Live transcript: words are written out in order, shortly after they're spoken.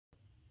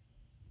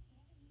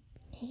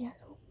guys,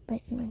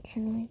 back to my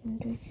channel.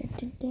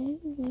 Today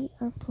we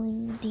are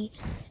playing the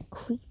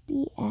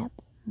creepy app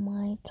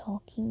My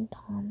Talking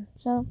Tom.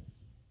 So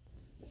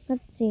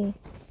let's see.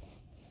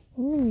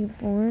 When were you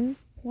born?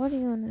 What do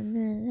you want to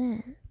know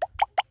that?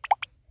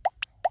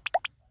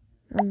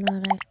 I'm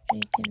not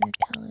actually gonna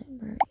tell it,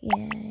 but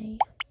yay.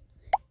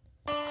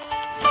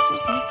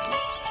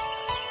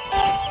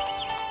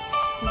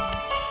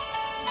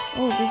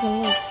 Oh, there's a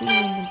little key in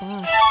the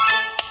box.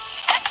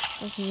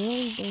 That's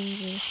really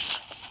dangerous.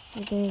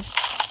 It is.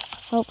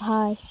 Hope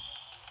hi.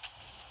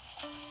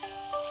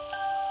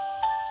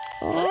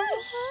 Oh,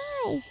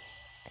 hi.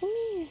 Come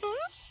here.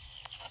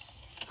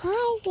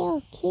 Hi,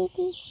 little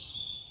kitty.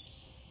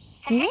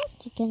 You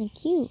look kind of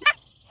cute.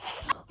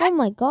 Oh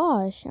my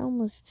gosh, I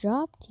almost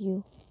dropped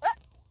you.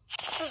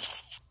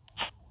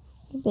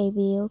 You baby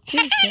little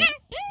kitty cat.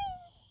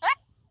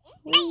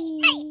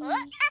 Whee.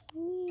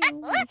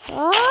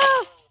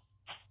 Oh!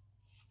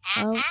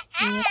 Oh,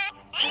 yep.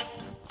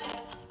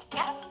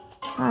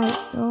 Hi.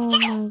 Oh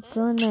my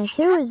goodness.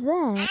 Who is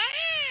that?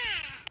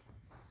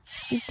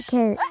 Eat the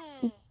carrot.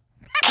 Eat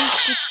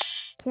the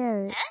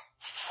carrot.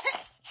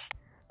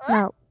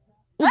 No.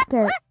 Eat the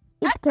carrot.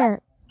 Eat the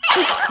carrot.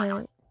 Eat the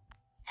carrot.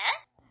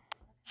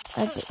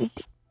 Okay, eat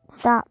the...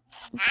 Stop.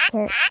 Eat the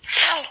carrot.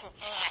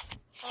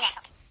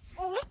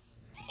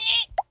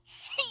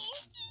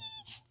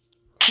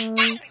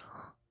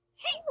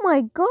 Oh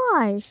my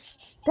gosh.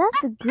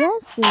 That's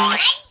aggressive.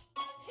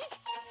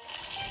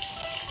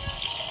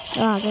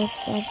 Ah, who's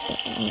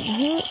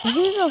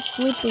a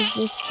flip is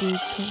this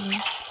dude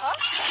coming?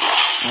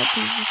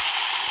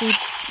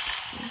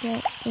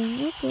 That thing.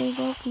 Okay,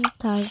 go be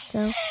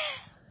tired,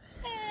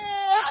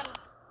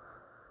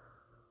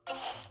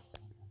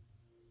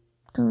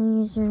 Don't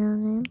use your real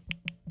name.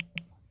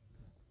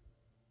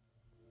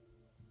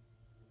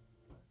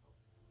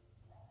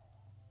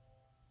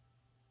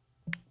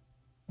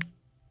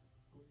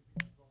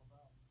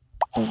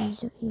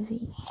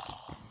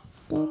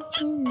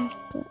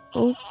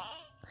 Oh.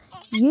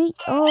 Yeet.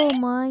 Oh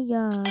my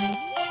god.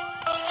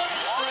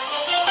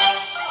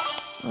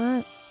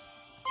 Alright.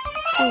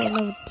 Oh,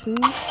 level 2.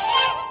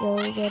 So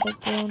we gotta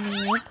go on the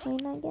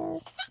airplane, I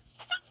guess.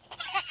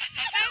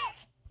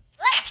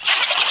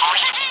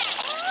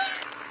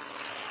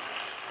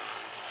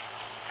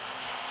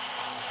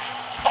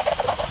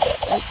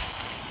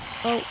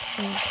 Oh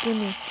my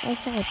goodness. I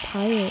saw a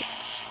pirate.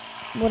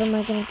 What am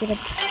I gonna get a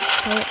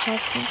pirate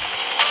costume?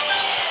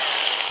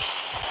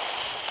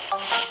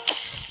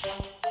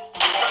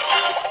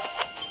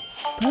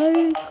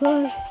 Pirate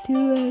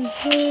costume,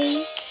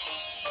 hey.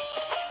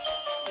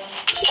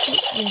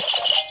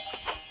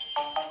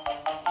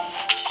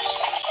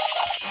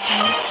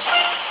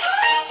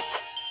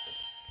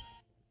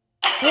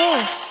 Oh,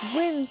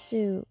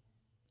 swimsuit.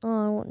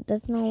 Oh,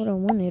 that's not what I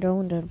wanted. I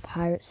wanted a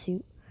pirate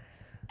suit.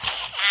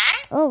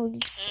 Oh, we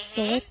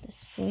select the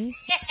swimsuit.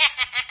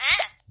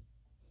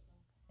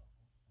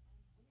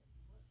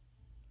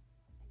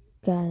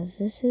 Guys,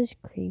 this is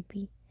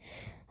creepy.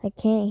 I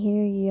can't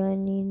hear you. I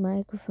need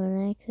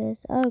microphone access.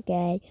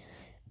 Okay.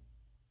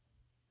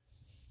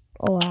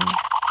 Oh, wow.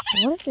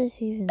 What does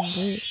this even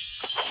do?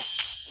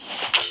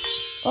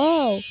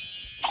 Oh,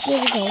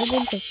 there's a whole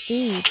bunch of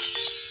food.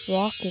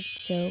 Rocket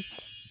soap.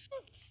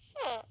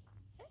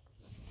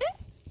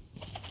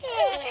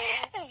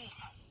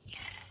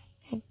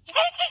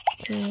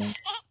 Okay.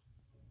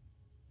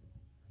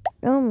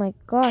 Oh my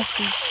gosh,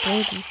 he's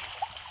dirty.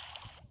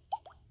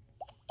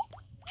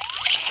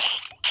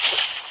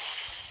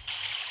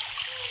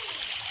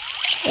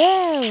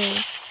 Ew!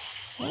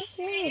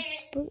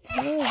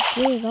 How do I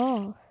get it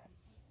off?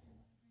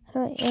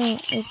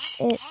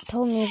 It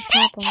told me to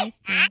tap on this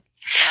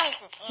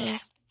thing.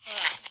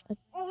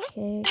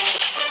 Okay.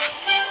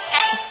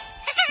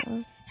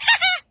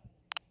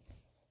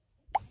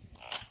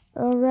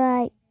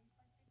 Alright.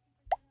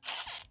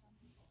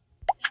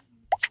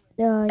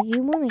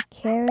 You want a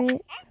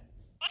carrot?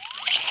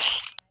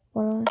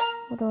 What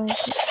do I do?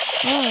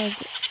 Oh, I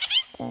do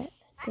that.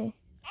 Okay.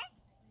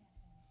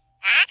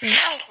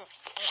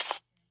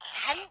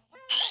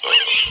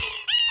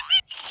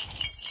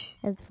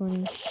 That's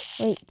funny.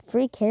 Wait,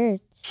 free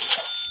carrots.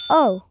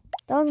 Oh,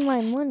 that was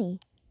my money.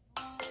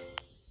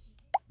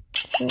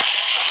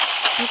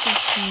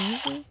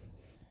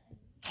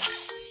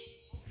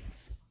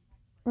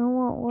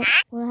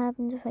 What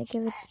happens if I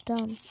give it to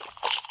Tom?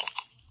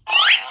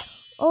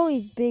 Oh,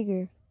 he's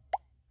bigger.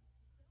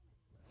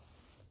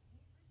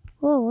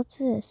 Whoa, what's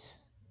this?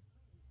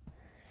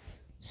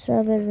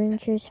 Sub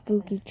Adventure,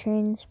 Spooky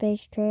Train,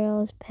 Space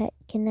Trails, Pet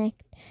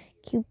Connect,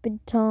 Cupid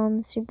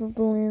Tom, Super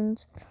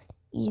Balloons,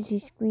 Easy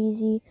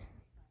Squeezy,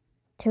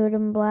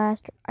 Totem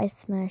Blast, Ice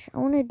Smash. I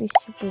want to do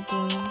Super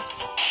Balloons.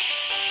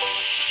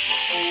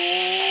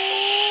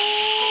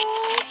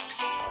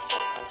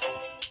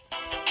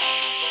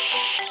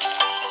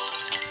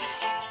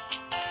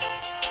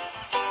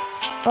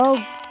 Oh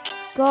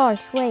gosh,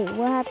 wait,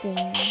 what happened?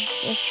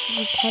 If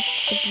you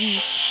touch the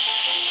beast.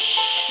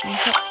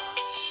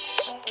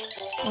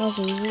 That was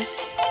easy.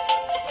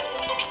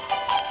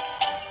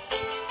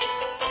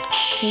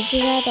 He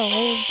just had to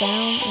hold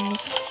down and...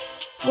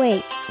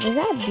 Wait, was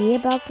that bee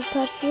about to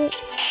touch it?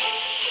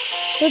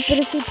 Wait, but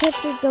if he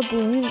touches the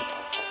balloon...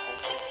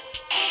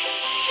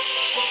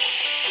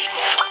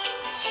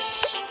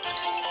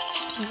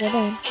 Get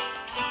in.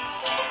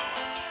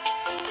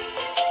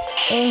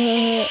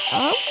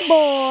 I'm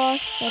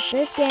boss at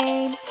this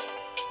game.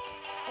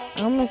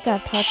 I almost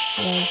got touched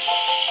though.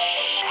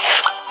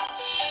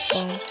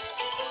 Boom.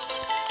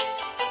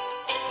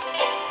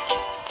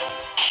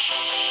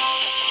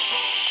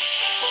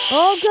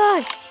 Oh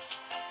god!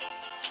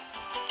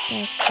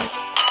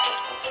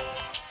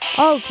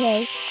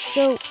 Okay,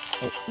 so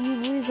you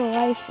lose a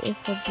life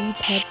if a bee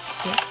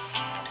touches it.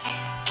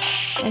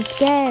 I'm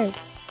scared.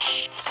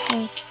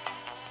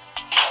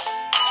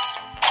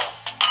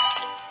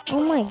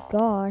 Oh my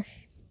gosh.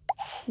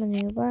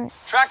 Maneuver.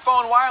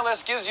 TracFone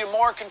Wireless gives you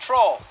more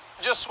control.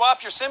 Just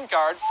swap your SIM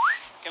card.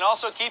 You can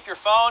also keep your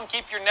phone,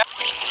 keep your net.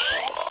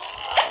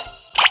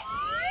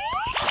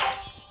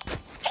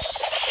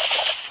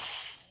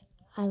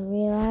 I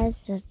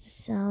realized that the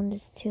sound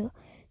is too...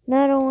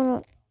 No, I don't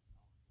want to...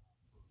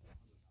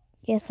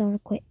 Yes, I'm going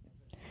to quit.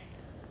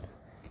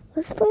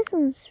 Let's play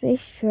some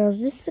Space Trails.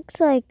 This looks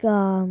like,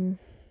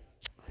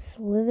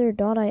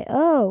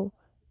 Slither.io.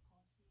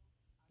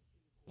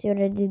 See what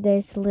I did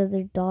there?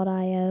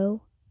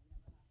 Slither.io.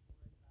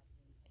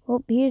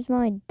 Oh, here's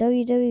my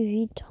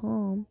WWV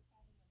Tom.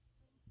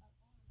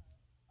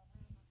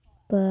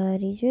 But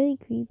he's really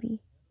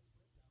creepy.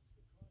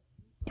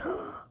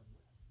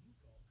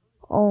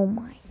 Oh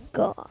my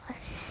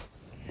gosh.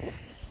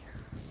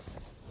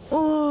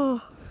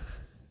 Oh.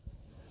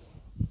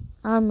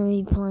 I'm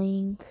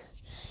replaying.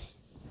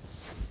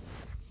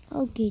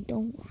 Okay,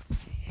 don't.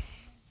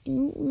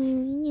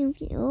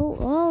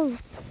 Oh,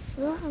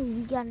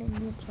 we got a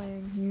new player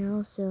in here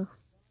also.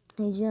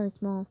 He's really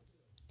small.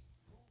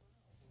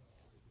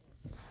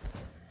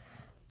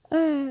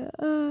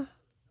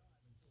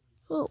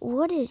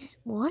 What is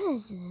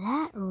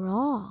that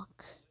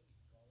rock?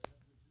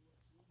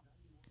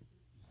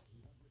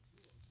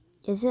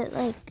 Is it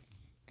like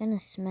gonna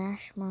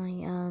smash my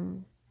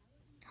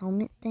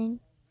helmet thing?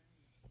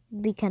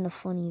 It'd be kind of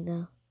funny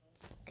though,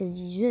 cause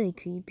he's really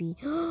creepy.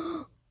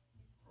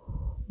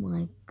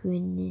 My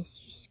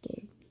goodness, you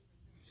scared me.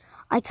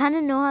 I kind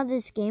of know how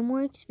this game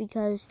works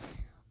because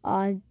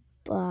I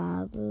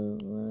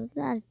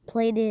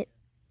played it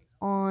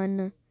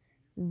on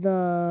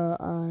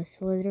the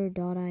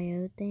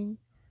Slither.io thing.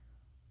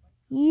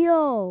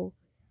 Yo,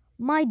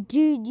 my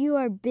dude, you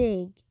are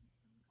big.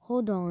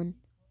 Hold on.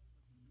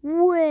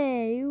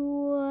 Wait,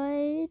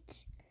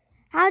 what?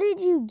 How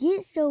did you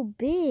get so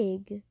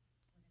big?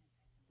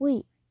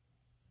 Wait,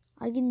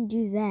 I can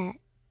do that.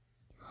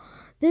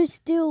 There's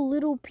still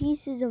little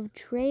pieces of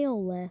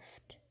trail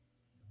left.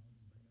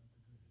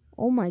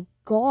 Oh my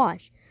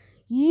gosh.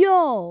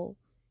 Yo.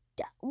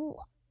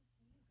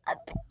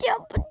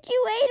 But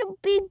you ate a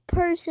big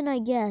person, I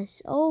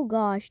guess. Oh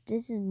gosh,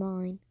 this is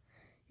mine.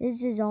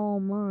 This is all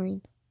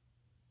mine.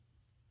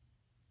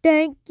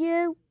 Thank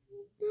you.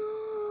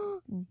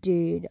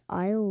 Dude,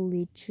 I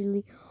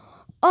literally...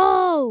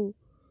 Oh!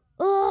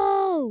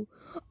 Oh!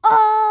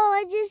 Oh!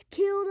 I just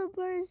killed a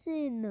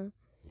person!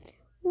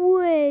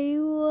 Wait,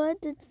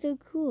 what? That's so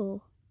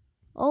cool.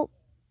 Oh.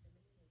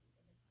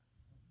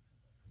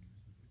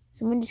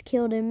 Someone just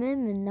killed him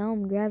and now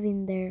I'm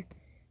grabbing their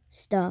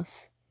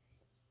stuff.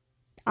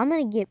 I'm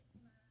gonna get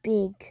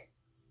big.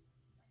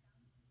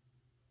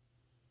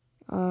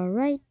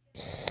 Alright.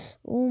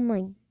 Oh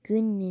my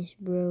goodness,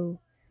 bro.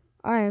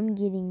 Alright, I'm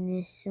getting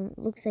this.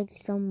 Looks like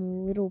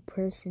some little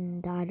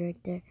person died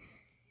right there.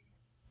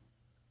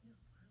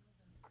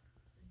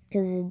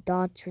 Because the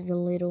dots was a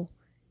little.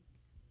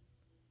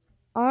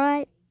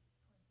 Alright.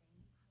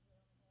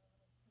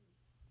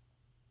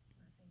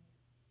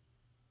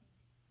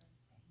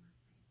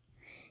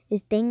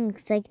 This thing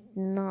looks like it's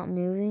not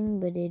moving,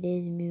 but it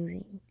is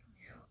moving.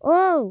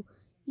 Oh!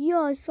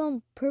 Yo, I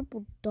found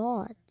purple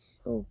dots.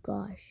 Oh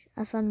gosh.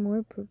 I found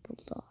more purple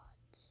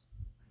dots.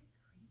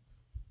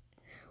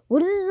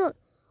 What are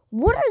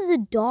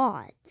the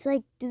dots?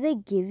 Like, do they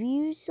give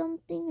you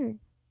something or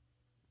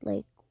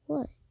like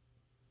what?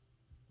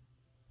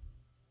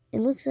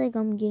 It looks like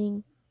I'm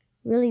getting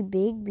really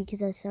big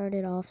because I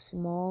started off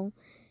small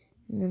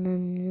and then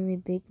I'm really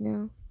big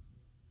now.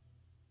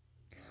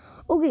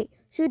 Okay,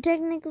 so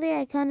technically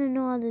I kind of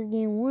know how this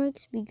game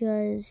works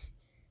because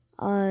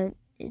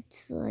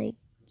it's like,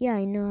 yeah,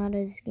 I know how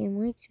this game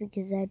works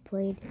because I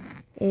played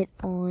it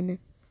on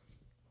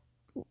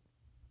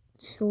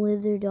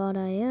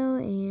Slither.io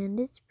and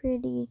it's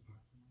pretty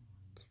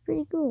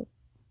cool.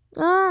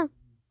 Ah!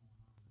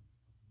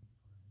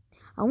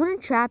 I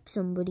want to trap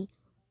somebody.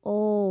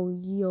 Oh,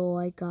 yo,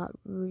 I got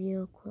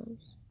real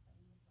close.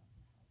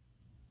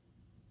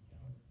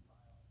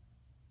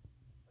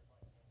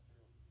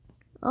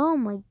 Oh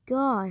my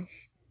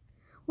gosh.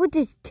 What,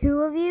 there's two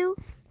of you?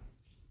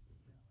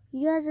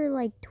 You guys are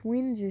like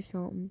twins or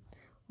something.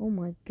 Oh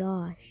my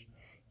gosh.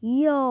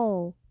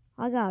 Yo,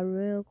 I got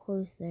real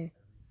close there.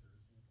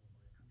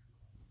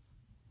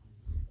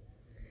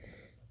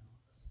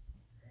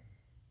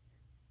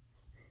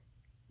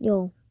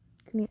 Yo,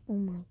 come here. Oh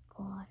my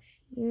gosh.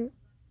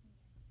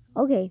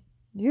 Okay,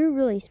 you're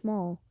really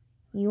small.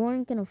 You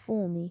aren't gonna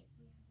fool me.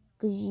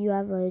 Because you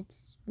have a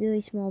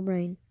really small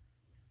brain.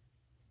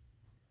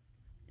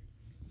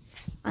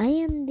 I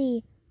am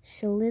the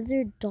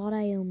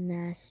Slither.io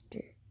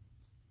master.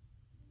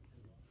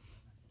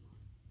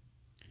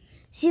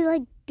 See,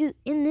 like,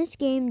 in this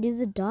game, do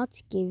the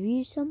dots give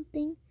you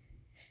something?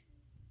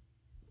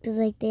 Because,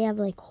 like, they have,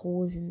 like,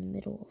 holes in the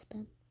middle of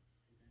them.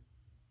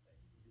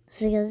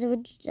 So, guys,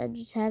 I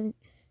just haven't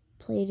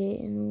played it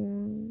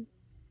in...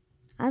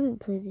 I haven't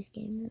played this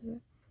game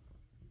ever.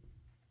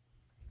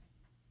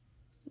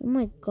 Oh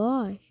my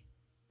gosh.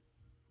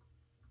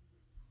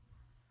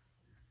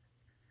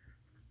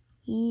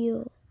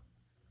 Ew.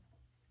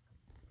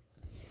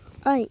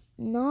 Alright,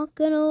 not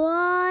gonna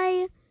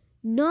lie.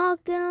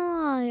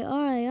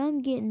 Alright,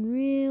 I'm getting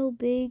real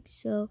big,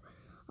 so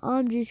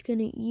I'm just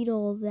gonna eat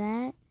all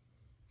that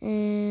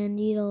and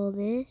eat all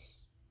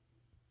this.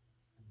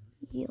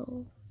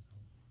 Yo.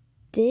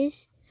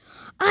 This.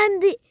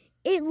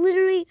 It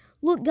literally,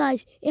 look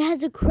guys, it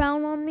has a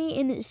crown on me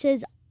and it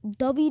says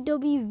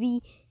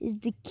WWV is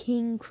the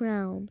king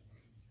crown.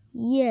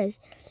 Yes.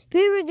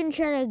 People are gonna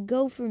try to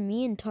go for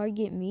me and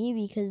target me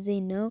because they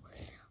know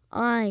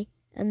I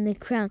am the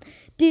crown.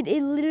 Dude,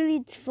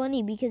 it's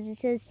funny because it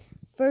says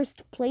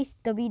first place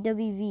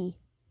WWV.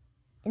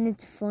 And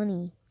it's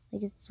funny.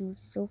 Like, it's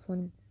so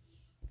funny.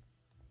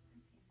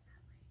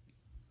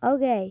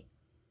 Okay.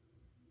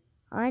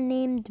 I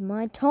named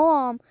my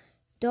Tom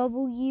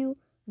WV.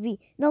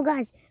 No,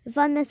 guys, if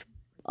I mess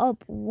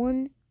up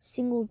one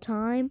single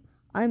time,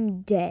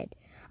 I'm dead.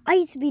 I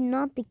used to be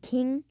not the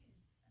king.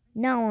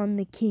 Now I'm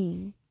the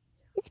king.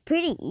 It's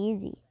pretty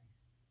easy.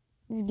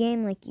 This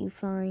game, like, you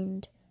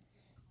find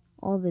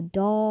all the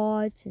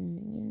dots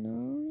and,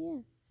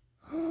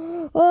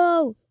 yeah.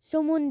 Oh,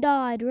 someone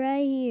died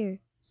right here.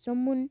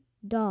 Someone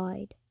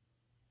died.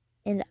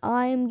 And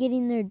I am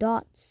getting their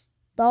dots.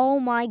 Oh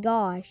my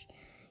gosh.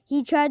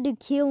 He tried to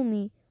kill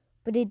me,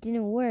 but it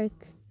didn't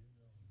work.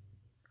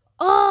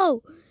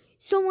 Oh,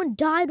 someone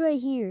died right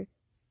here.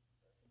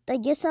 I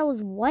guess that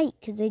was white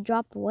because they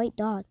dropped white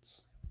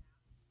dots.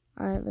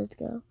 Alright, let's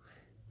go.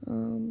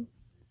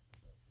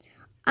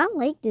 I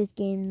like this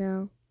game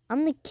now.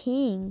 I'm the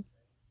king.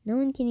 No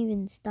one can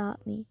even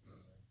stop me.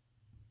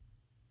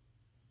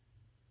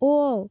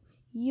 Oh,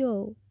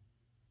 yo.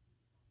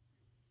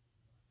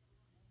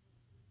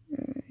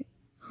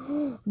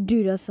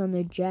 Dude, I found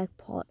the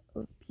jackpot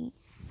of beats.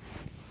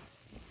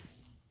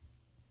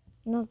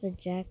 Not the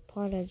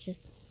jackpot, I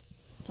just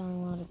found a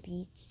lot of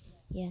beats.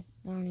 Yeah,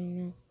 I don't even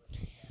know.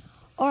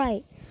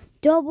 Alright,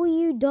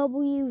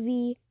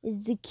 WWV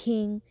is the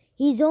king.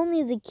 He's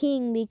only the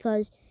king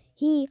because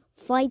he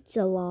fights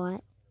a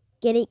lot.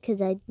 Get it?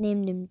 Because I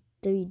named him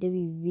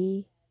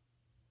WWV.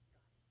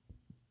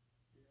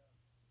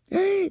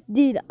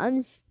 Dude,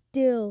 I'm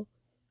still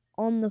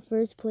on the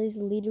first place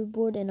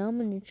leaderboard and I'm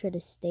going to try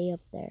to stay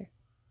up there.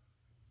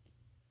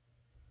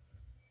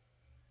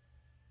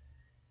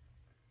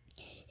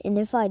 And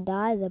if I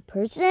die, the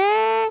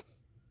person...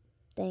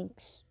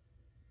 Thanks.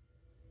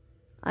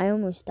 I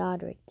almost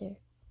died right there.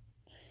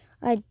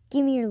 Alright,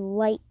 give me your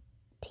light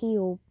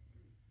teal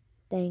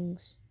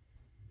things.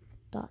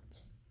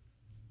 Dots.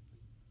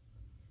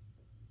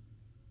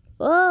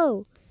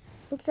 Oh!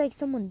 Looks like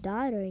someone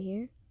died right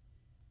here.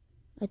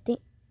 I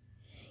think...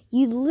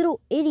 You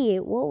little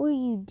idiot, what were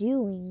you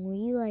doing? Were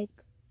you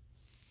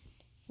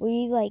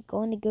like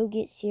going to go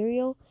get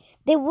cereal?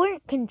 They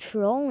weren't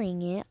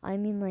controlling it. I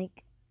mean,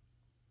 like,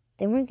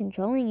 they weren't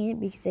controlling it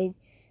because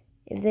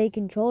if they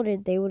controlled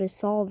it, they would have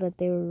saw that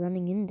they were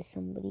running into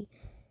somebody.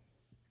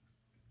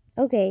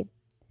 Okay,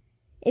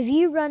 if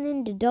you run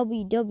into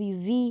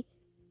WWV,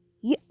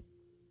 you...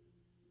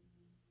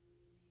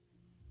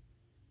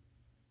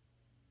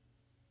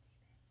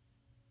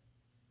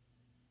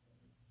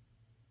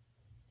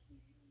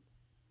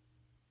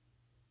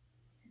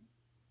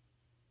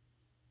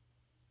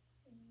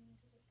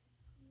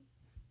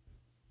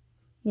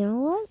 You know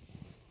what?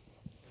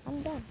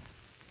 I'm done.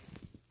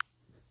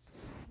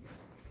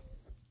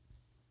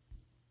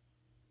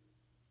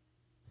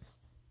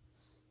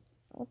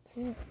 What's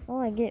it? Oh,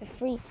 I get it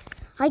free.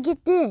 I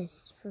get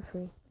this for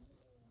free.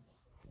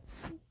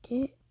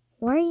 Dude,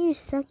 why are you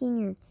sucking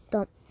your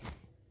thumb?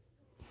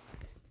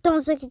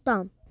 Don't suck your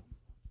thumb.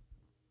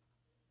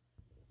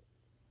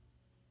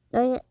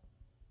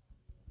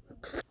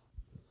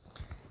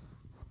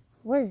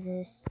 What is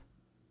this?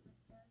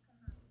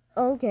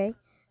 Oh, okay.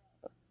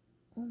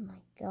 Oh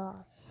my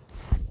gosh.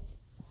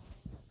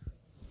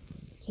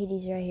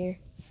 Katie's right here.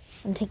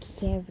 I'm taking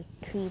care of a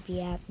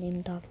creepy app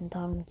named Talking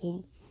Tom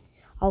Katie.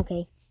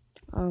 Okay.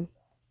 So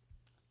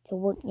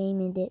what game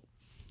is it?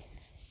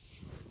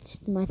 It's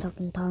my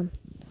Talking Tom.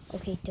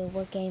 Okay, so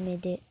what game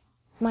is it?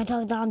 My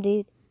Talking Tom,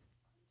 dude.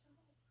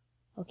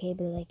 Okay,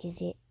 but like,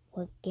 is it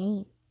what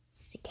game?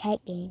 It's a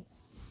cat game.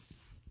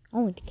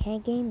 Oh, it's a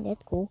cat game?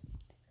 That's cool.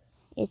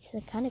 It's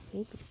kind of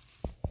creepy.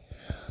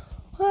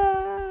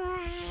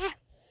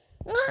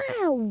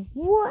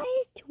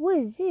 What? What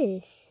is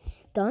this?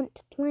 Stunt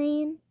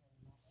plane?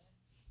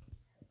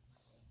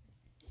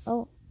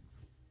 Oh,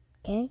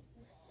 okay.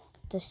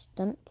 The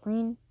stunt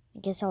plane. I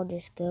guess I'll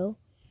just go.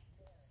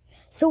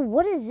 So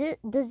what is it?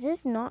 Does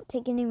this not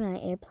take any of my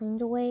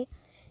airplanes away?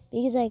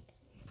 Because, like,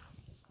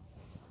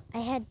 I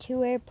had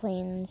 2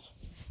 airplanes.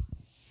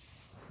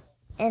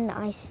 And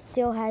I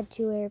still had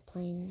 2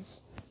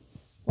 airplanes.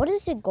 What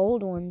is the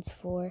gold ones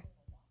for?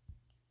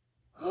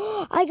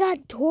 I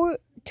got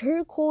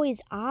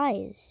turquoise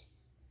eyes.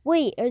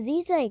 Wait, are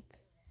these, like,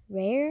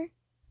 rare?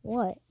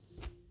 What?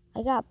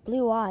 I got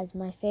blue eyes,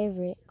 my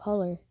favorite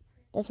color.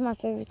 That's my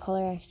favorite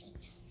color, actually.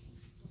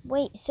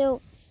 Wait,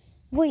 so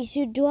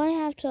do I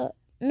have to...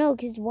 No,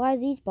 because why are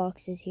these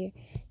boxes here?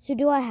 So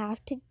do I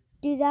have to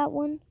do that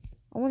one?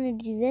 I want to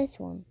do this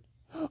one.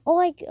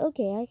 Oh,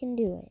 okay, I can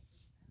do it.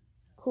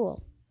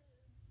 Cool.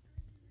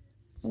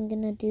 I'm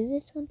gonna do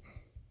this one.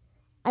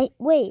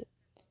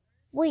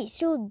 Wait,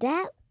 so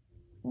that...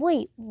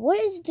 Wait, what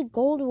is the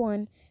gold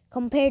one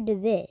compared to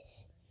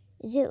this?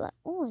 Is it like...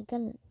 Oh, I got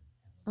an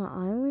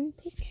island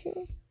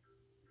picture?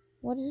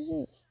 What is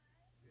this?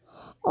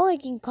 Oh, I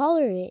can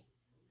color it.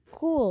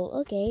 Cool,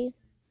 okay.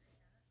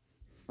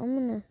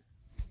 I'm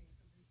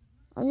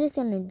just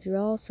gonna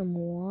draw some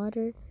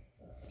water.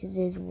 Because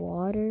there's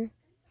water.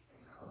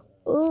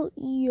 Oh,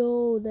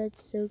 yo,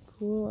 that's so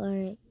cool.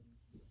 Alright.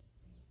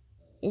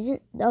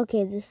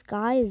 Okay, the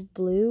sky is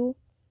blue.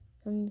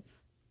 I'm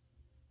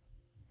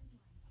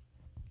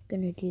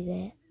gonna do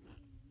that.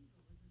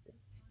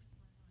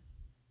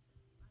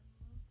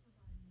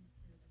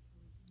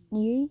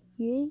 Yay.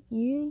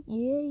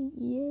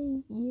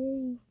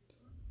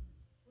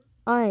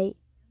 Alright.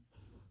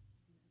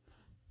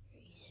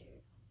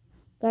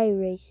 Gotta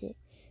erase it.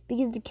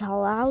 Because the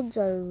clouds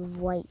are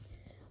white.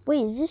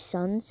 Wait, is the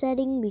sun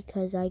setting?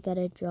 Because I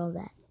gotta draw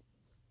that.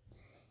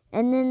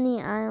 And then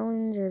the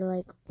islands are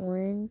like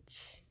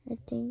orange, I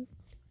think.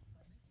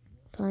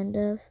 Kind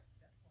of.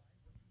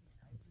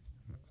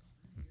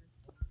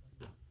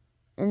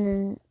 And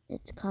then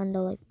it's kind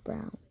of like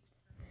brown.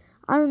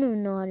 I don't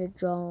even know how to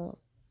draw a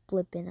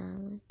flippin'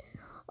 island.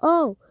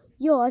 Oh,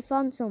 yo, I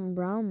found something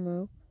brown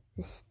though.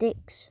 The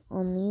sticks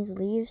on these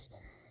leaves.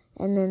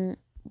 And then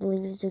the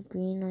leaves are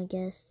green, I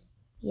guess.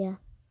 Yeah.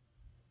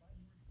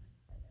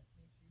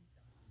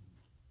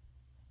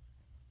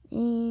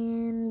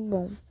 And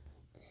boom.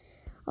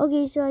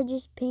 Okay, so I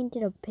just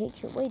painted a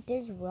picture. Wait,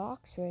 there's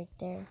rocks right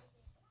there.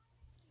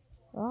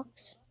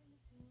 Rocks?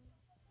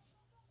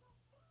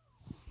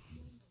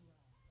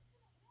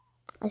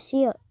 I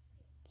see a...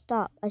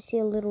 Stop. I see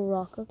a little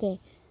rock. Okay.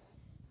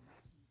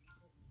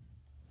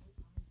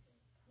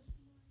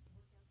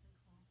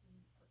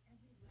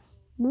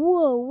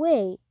 Whoa,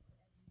 wait.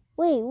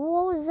 Wait,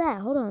 what was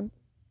that? Hold on.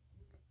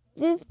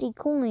 50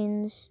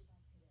 coins.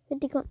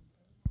 50 coins.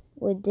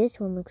 Wait, this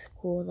one looks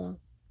cool, though.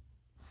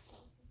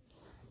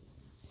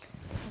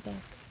 Okay.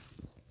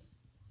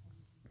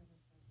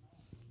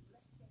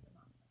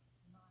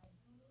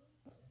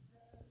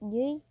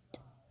 Yeet.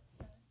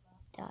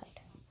 Died.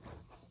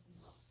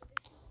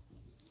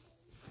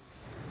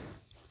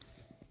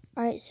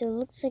 Alright, so it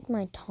looks like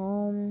my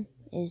Tom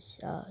is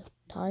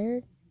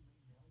tired.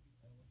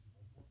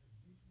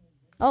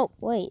 Oh,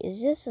 wait,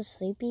 is this a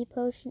sleepy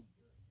potion?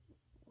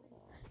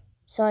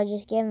 So I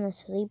just gave him a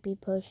sleepy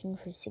potion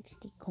for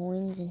 60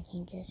 coins and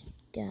he just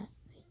got...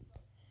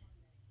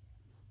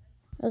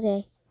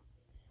 Okay.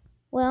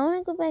 Well, I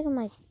want to go back and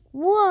like...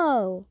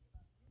 Whoa!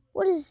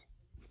 What is...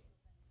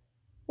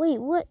 Wait,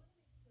 what?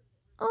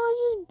 Oh,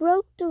 I just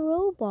broke the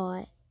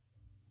robot.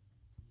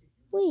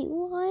 Wait,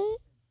 what?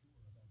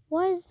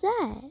 Why is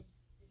that?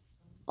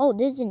 Oh,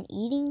 there's an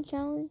eating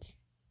challenge?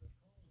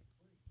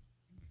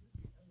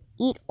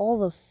 Eat all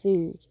the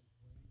food.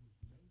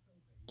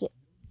 Get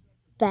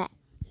fat.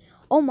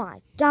 Oh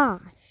my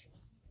gosh.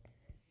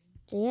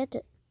 So you have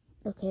to...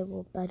 Okay,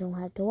 well, I don't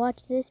have to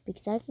watch this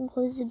because I can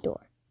close the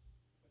door.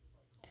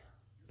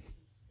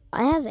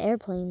 I have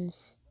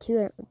airplanes.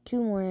 Two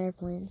more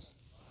airplanes.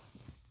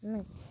 I'm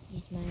gonna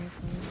use my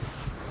airplane.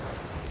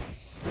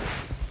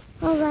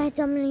 Alright,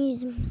 I'm gonna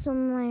use some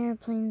of my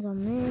airplanes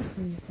on this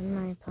and some of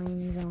my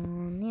airplanes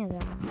on the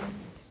other one.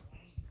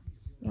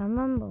 Yeah,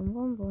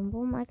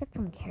 boom. I got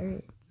some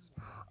carrots.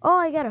 Oh,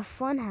 I got a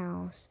fun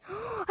house.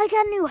 I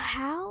got a new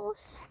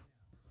house?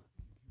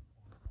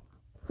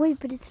 Wait,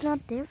 but it's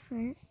not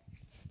different.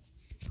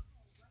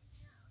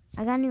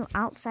 I got a new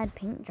outside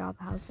paint job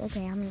house.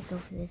 Okay, I'm gonna go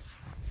for this.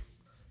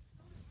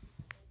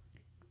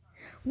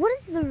 What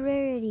is the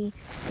rarity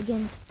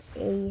against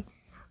a...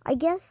 I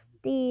guess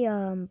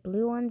the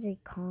blue ones are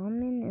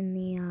common and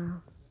the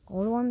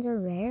gold ones are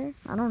rare?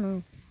 I don't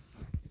know.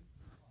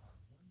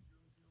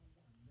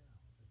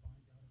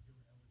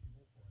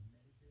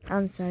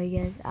 I'm sorry,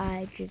 guys.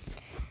 I just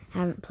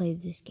haven't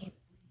played this game.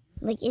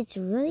 Like, it's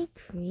really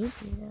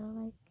creepy,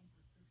 though. Like...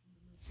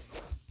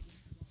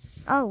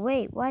 Oh,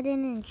 wait. Why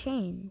didn't it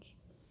change?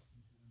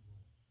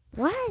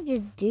 What did I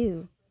just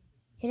do?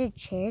 Hit a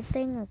chair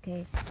thing?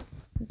 Okay.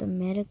 The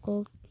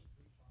medical...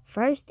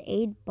 First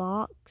aid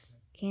box.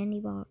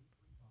 Candy box.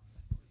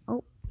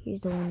 Oh,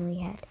 here's the one we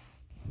had.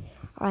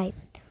 Alright.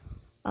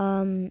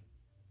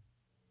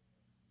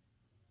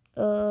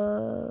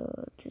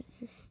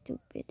 Just a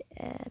stupid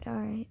ad.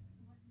 Alright.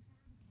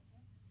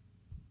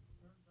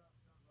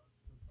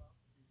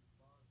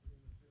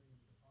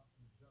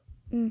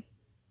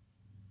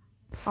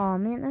 Oh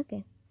man,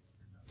 okay.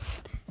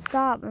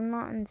 Stop, I'm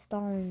not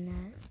installing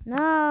that.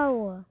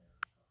 No!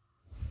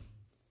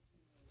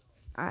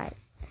 Alright.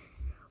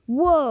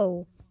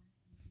 Whoa!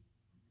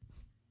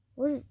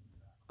 What is...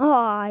 Oh,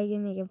 I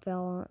can make it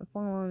fall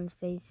on his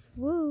face.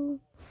 Woo!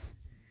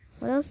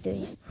 What else do we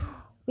have?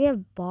 We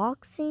have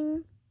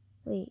boxing?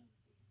 Wait.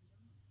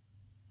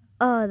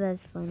 Oh,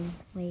 that's funny.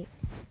 Wait.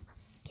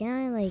 Can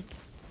I, like...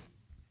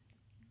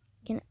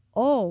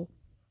 Oh!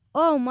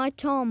 Oh, my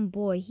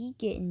tomboy. He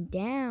getting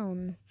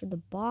down for the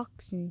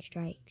boxing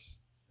strikes.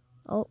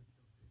 Oh.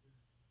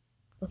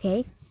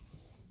 Okay.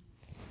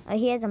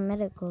 He has a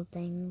medical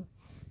thing.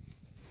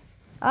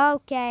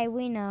 Okay,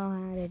 we know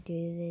how to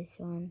do this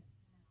one.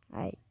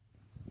 Alright.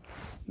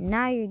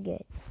 Now you're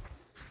good.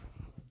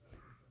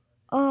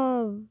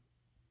 Oh.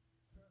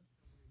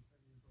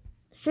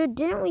 So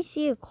didn't we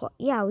see a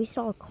yeah, we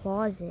saw a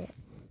closet.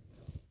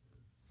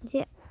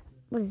 Yeah.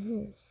 What is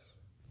this?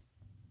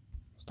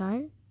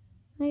 Start?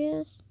 I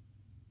guess.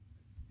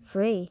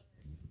 Free.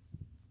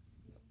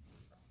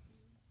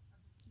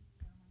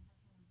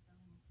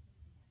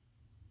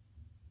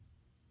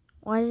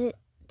 Why is it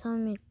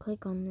telling me to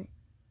click on it?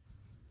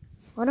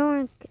 I don't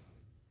want to...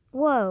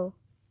 Whoa.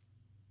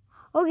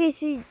 Okay,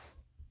 so...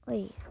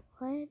 Wait,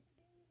 what?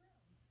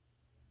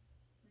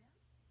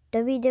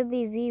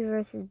 WWV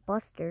versus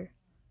Buster.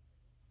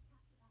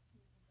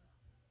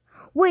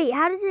 Wait,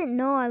 how does it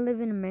know I live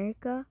in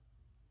America?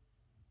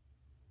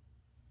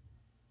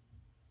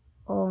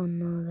 Oh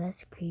no,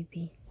 that's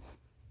creepy.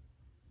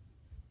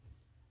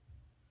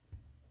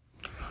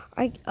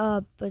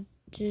 But...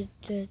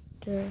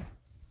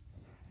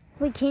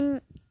 Wait,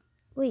 can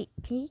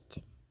you...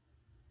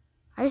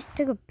 I just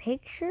took a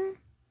picture?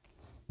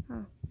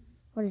 Huh.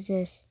 What is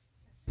this?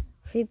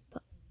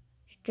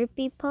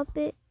 Strippy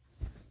puppet?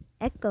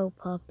 Echo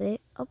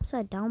puppet?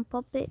 Upside down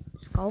puppet?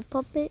 Skull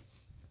puppet?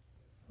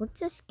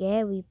 What's a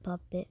scary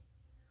puppet?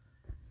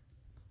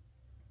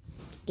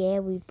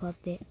 Scary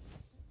puppet.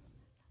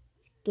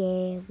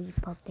 Scary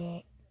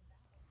puppet.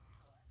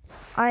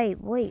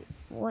 Alright, wait,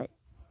 what?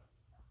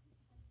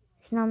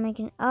 It's not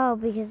making... Oh,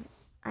 because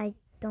I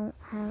don't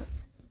have...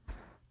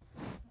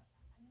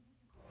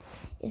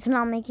 It's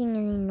not making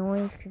any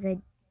noise because I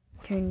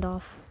turned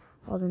off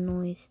all the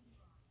noise.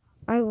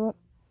 Alright, well...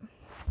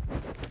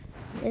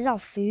 There's a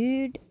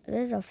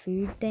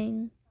food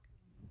thing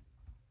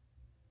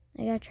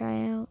I gotta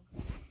try out.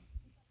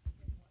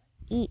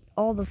 Eat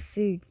all the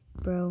food,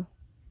 bro.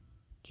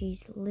 Jeez,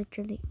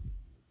 literally.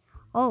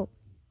 Oh,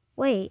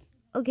 wait.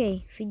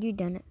 Okay, figure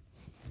done it.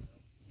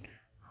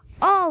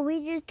 Oh,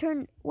 we just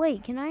turned...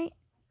 Wait, can I...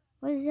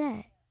 What is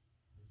that?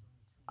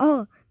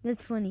 Oh,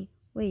 that's funny.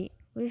 Wait,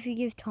 what if you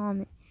give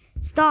Tom...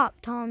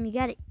 Stop, Tom, you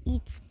gotta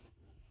eat...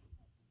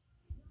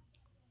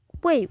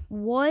 Wait,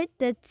 what?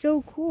 That's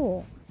so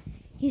cool.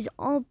 He's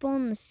up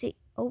on the sea.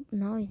 Oh,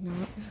 no, he's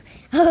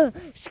not.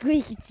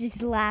 Squeak is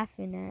just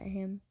laughing at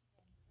him.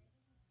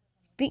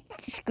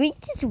 Squeak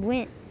just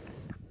went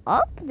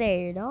up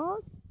there,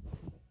 dog.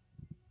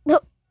 No.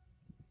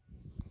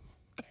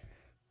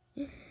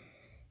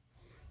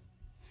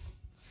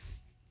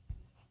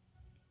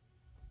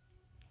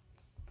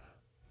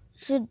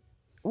 So,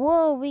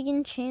 whoa, we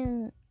can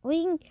change.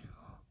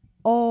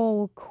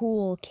 Oh,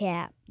 cool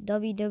cap.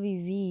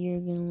 WWV, you're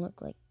gonna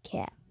look like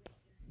Cap.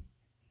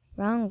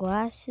 Round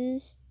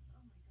glasses.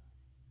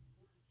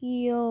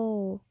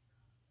 Yo.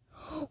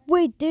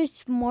 Wait, there's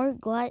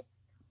smart glass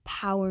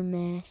power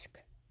mask.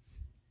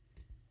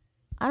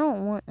 I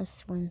don't want a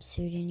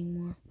swimsuit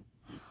anymore.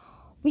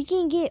 We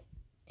can get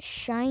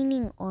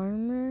shining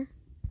armor.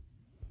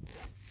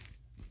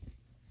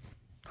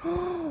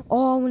 Oh,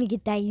 I want to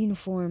get that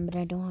uniform, but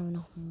I don't have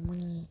enough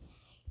money.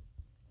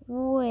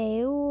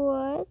 Wait,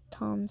 what?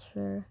 Tom's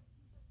fur.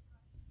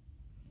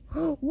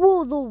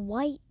 Whoa, the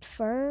white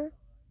fur.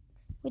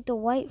 With the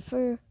white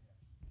fur.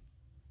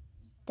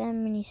 That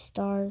many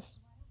stars.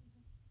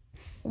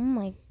 Oh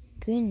my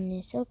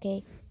goodness.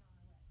 Okay.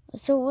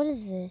 So what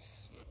is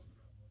this?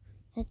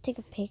 I take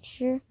a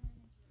picture.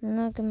 I'm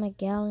not gonna my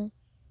gallon.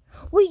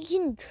 Well, you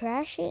can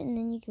trash it and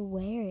then you can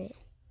wear it.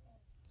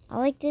 I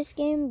like this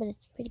game, but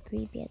it's pretty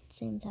creepy at the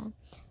same time.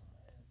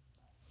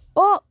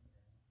 Oh!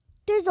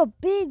 There's a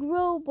big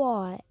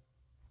robot!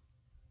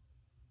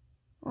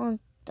 Oh,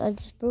 I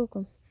just broke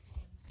him.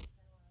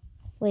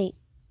 Wait.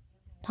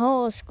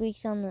 Oh,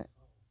 Squeak's on the...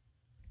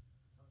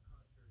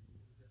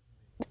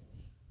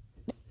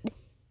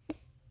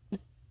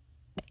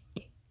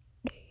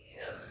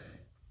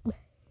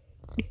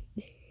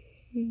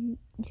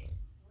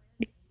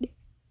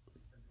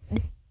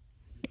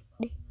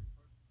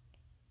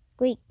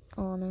 Squeak.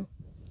 Oh no.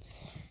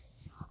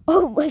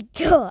 Oh my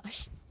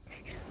gosh.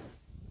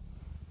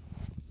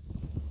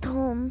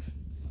 Tom,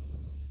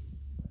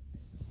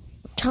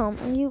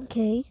 are you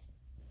okay?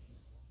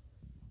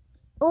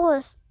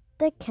 Oh,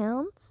 that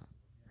counts?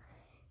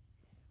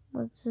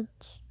 What's it?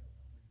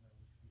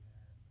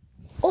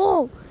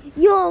 Oh,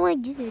 yo, I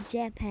want to get a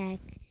jetpack.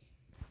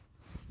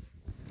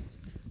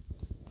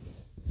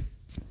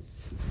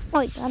 Oh,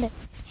 I got a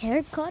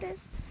hair cutter,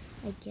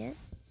 I guess.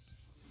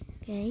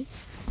 Okay,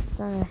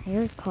 got a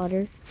hair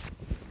cutter.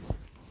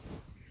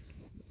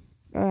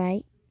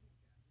 Alright.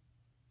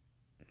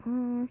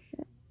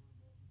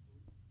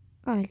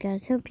 Alright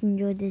guys, hope you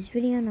enjoyed this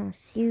video and I'll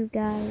see you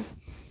guys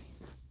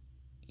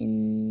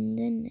in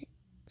the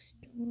next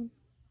one.